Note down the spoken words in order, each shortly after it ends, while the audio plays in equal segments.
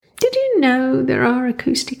know there are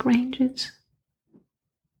acoustic ranges?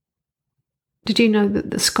 Did you know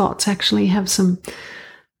that the Scots actually have some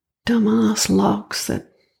dumbass locks that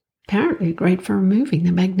apparently are great for removing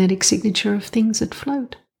the magnetic signature of things that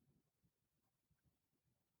float?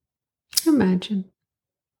 Imagine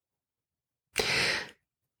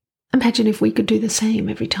if we could do the same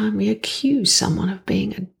every time we accuse someone of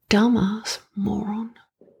being a dumbass moron.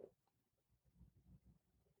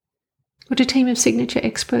 Would a team of signature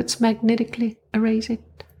experts magnetically erase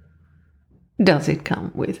it? Does it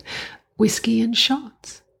come with whiskey and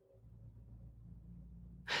shots?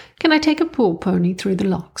 Can I take a pool pony through the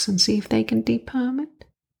locks and see if they can deperm it?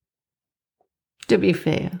 To be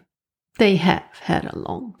fair, they have had a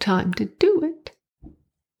long time to do it.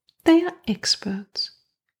 They are experts.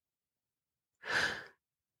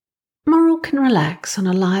 Moral can relax on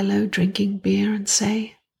a lie-low drinking beer and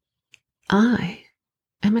say, I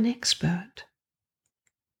am an expert.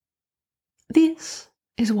 This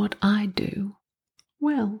is what I do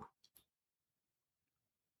well.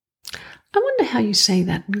 I wonder how you say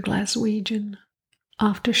that in Glaswegian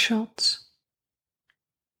after shots.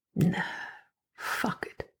 No, fuck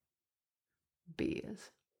it. Beers.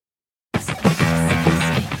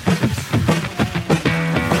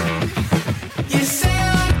 You say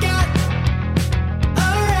I got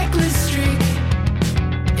a reckless streak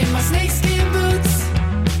in my snakeskin boots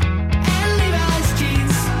and Levi's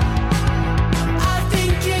jeans. I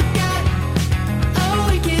think you got a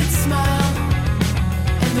wicked smile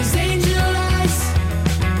and those angel eyes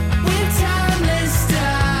with timeless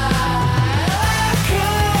style. I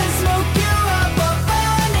could smoke you up a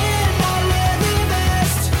fun in my leather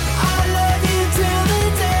vest. I love you till the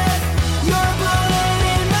death. You're bullet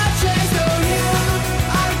in my chest. Oh, you,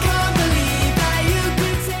 I can't believe that you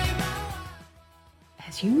could take my life.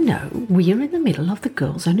 As you know, we are in the middle of the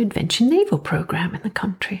Girls' Own Adventure Naval Program in the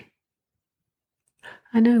country.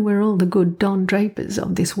 I know where all the good Don Drapers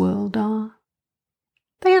of this world are.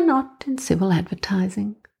 They are not in civil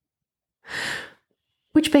advertising.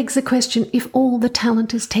 Which begs the question, if all the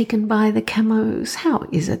talent is taken by the camos, how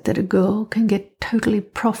is it that a girl can get totally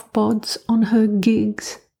prof bods on her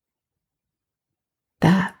gigs?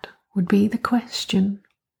 That would be the question.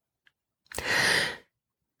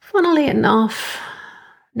 Funnily enough,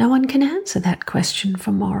 no one can answer that question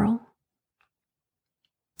for Moral.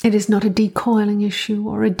 It is not a decoiling issue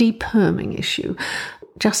or a deperming issue,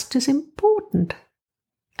 just as important.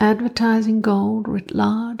 Advertising gold writ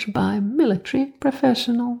large by military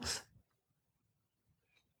professionals.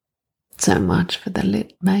 So much for the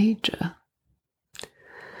lit major.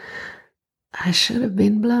 I should have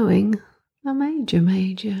been blowing a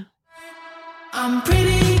major. I'm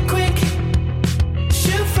pretty quick,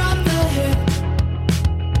 shoot from the hip,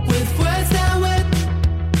 with words that whip,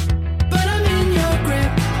 but I'm in your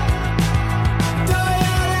grip. Throw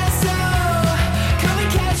your lasso, come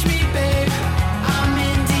and catch me, babe. I'm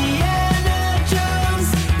Indiana Jones,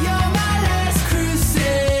 you're my last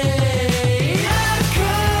crusade. I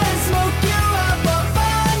could smoke you up a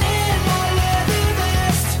fun in my leather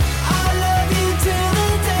vest. I love you till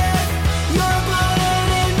the death. You're bullet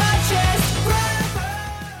in my chest.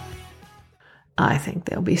 I think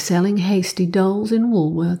they'll be selling hasty dolls in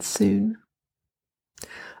Woolworths soon.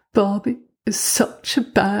 Barbie is such a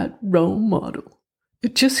bad role model.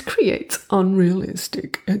 It just creates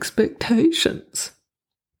unrealistic expectations.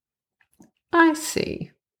 I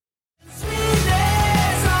see.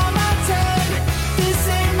 Sweetness on my tongue. This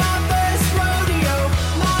ain't my first rodeo.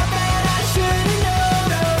 My bad, I should've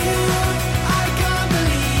known. Oh, you, I can't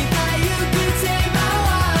believe that you could take my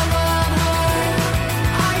wild, wild heart.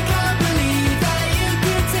 I can't believe that you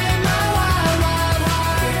could take my wild, wild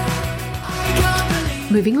heart. I can't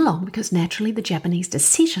believe. Moving along, because naturally the Japanese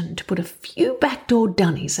decision to put a few backdoor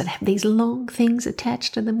dunnies that have these long things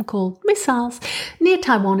attached to them called missiles near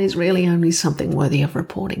Taiwan is really only something worthy of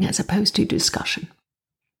reporting as opposed to discussion.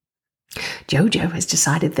 Jojo has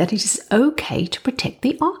decided that it is okay to protect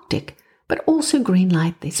the Arctic, but also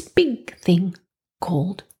greenlight this big thing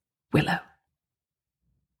called Willow.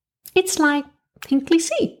 It's like Hinkley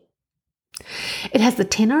C. It has the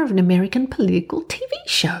tenor of an American political TV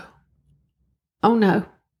show. Oh no,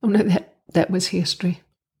 that was history.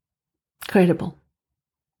 Credible.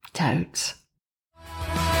 Toads.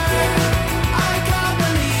 I can't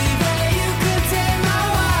believe that you could take my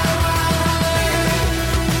wild, wild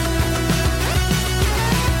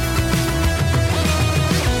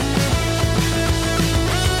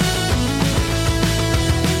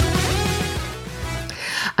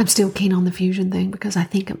heart. I'm still keen on the fusion thing because I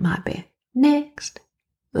think it might be next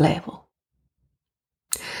level.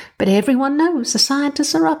 But everyone knows the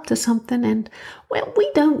scientists are up to something, and, well,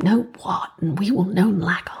 we don't know what, and we will know in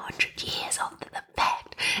like 100 years after the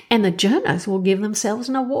fact. And the journalists will give themselves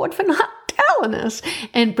an award for not telling us,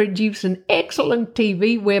 and produce an excellent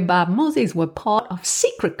TV whereby Mozzies were part of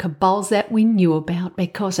secret cabals that we knew about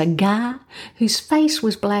because a guy whose face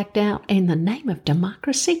was blacked out in the name of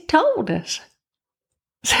democracy told us.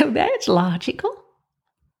 So that's logical.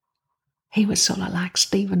 He was sort of like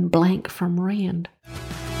Stephen Blank from Rand.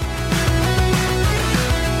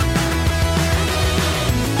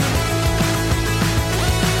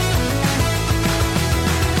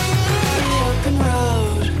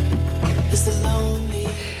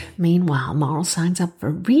 Meanwhile, Moral signs up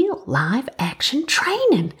for real live action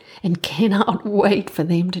training and cannot wait for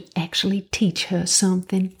them to actually teach her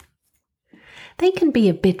something. They can be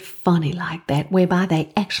a bit funny like that, whereby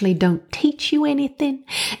they actually don't teach you anything,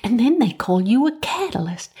 and then they call you a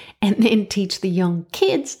catalyst, and then teach the young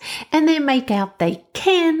kids, and then make out they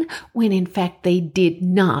can, when in fact they did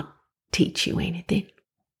not teach you anything.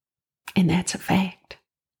 And that's a fact.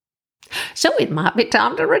 So it might be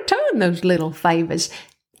time to return those little favours.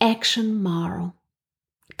 Action Moral,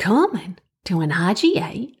 coming to an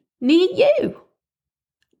IGA near you.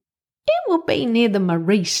 It will be near the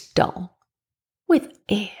Marie stall with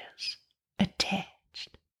ears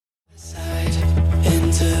attached.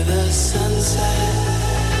 Into the sunset.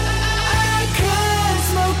 I could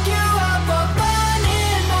smoke you up or burn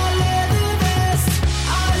in my leather vest.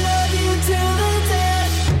 I love you till the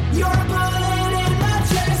death. You're a bullet in my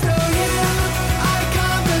chest. Oh, you, I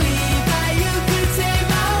can't believe that you could take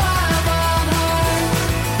my wild heart.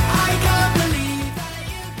 I can't believe that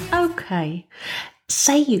you could. Okay,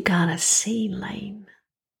 say you got a sea lane.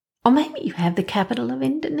 Or maybe you have the capital of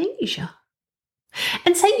Indonesia.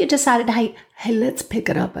 And say you decided, hey, let's pick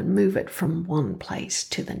it up and move it from one place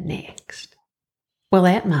to the next. Well,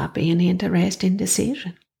 that might be an interesting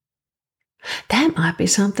decision. That might be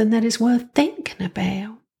something that is worth thinking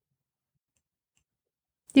about.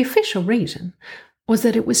 The official reason was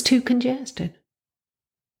that it was too congested.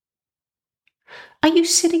 Are you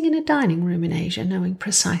sitting in a dining room in Asia knowing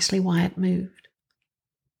precisely why it moved?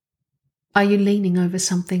 Are you leaning over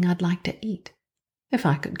something I'd like to eat, if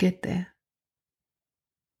I could get there?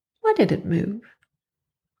 Why did it move?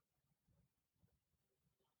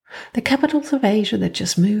 The capitals of Asia that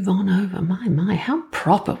just move on over. My, how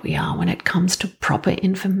proper we are when it comes to proper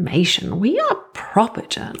information. We are proper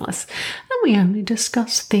journalists, and we only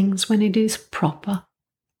discuss things when it is proper.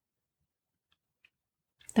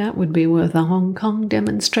 That would be worth a Hong Kong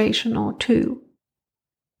demonstration or two.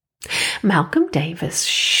 Malcolm Davis,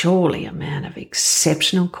 surely a man of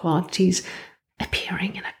exceptional qualities,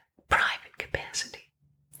 appearing in a private capacity,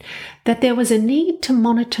 that there was a need to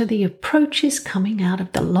monitor the approaches coming out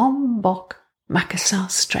of the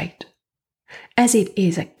Lombok-Makassar Strait, as it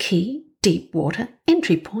is a key deep water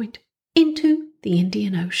entry point into the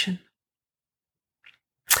Indian Ocean.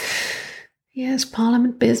 Yes,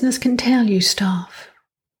 Parliament business can tell you stuff,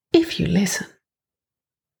 if you listen.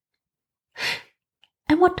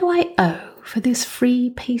 And what do I owe for this free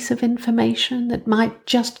piece of information that might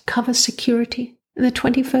just cover security in the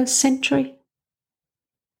 21st century?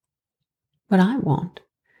 What I want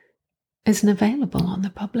isn't available on the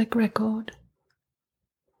public record.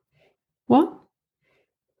 What?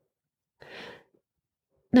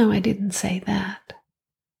 No, I didn't say that.